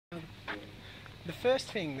The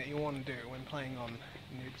first thing that you want to do when playing on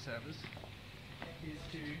noob servers is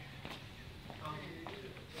to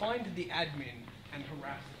find the admin and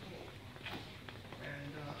harass them.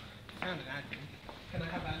 And found an admin. Can I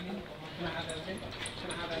have admin? Can I have admin? Can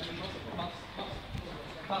I have admin? Bus.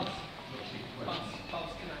 Can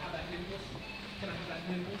I have admin? Can I have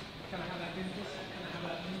admin? Can I have admin? Can I have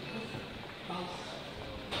admin? Bus.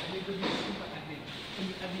 I need to use super admin. Can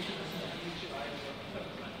you admin to the super admin?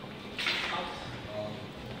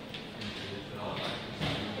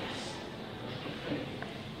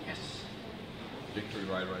 Yes. Victory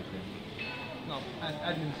right here. No,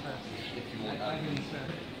 admin first. If you want admin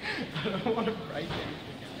first. I don't want to break anything.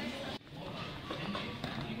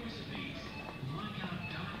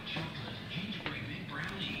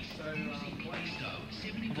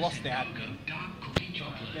 I've lost the admin.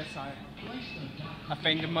 Yes, I've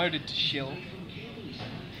been demoted to shill.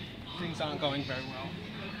 Things aren't going very well.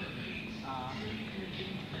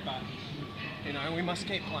 But, you know, we must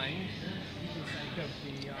keep playing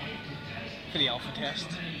for the alpha test.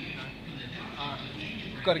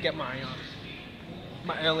 I've got to get my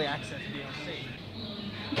early access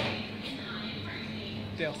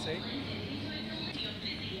DLC.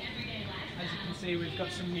 As you can see, we've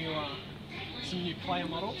got some new player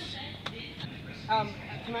models.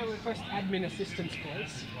 Can I request admin assistance,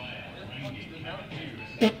 please?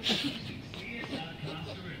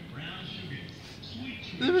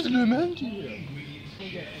 There was no man here.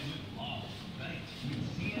 Okay.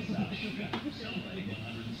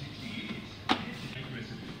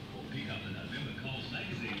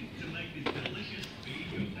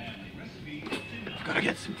 I've got to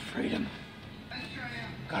get some freedom.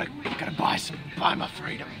 Gotta buy my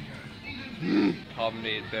freedom.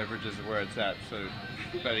 Carbonated beverages are where it's at, so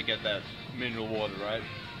better get that mineral water, right?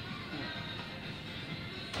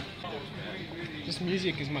 This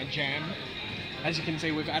music is my jam. As you can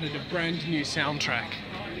see, we've added a brand new soundtrack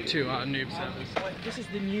to our noob servers. This is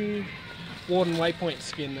the new Warden Waypoint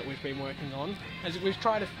skin that we've been working on. As we've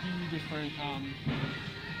tried a few different,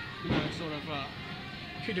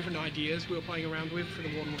 few different ideas we were playing around with for the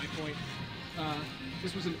Warden Waypoint.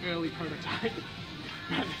 This was an early prototype.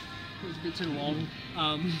 It was a bit too long,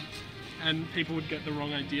 and people would get the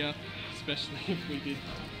wrong idea, especially if we did,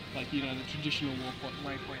 like, you know, the traditional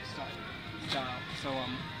waypoint style. So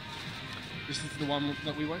this is the one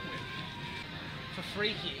that we went with. For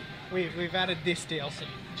free here, we've added this DLC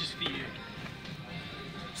just for you.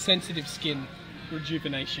 Sensitive skin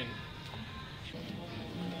rejuvenation.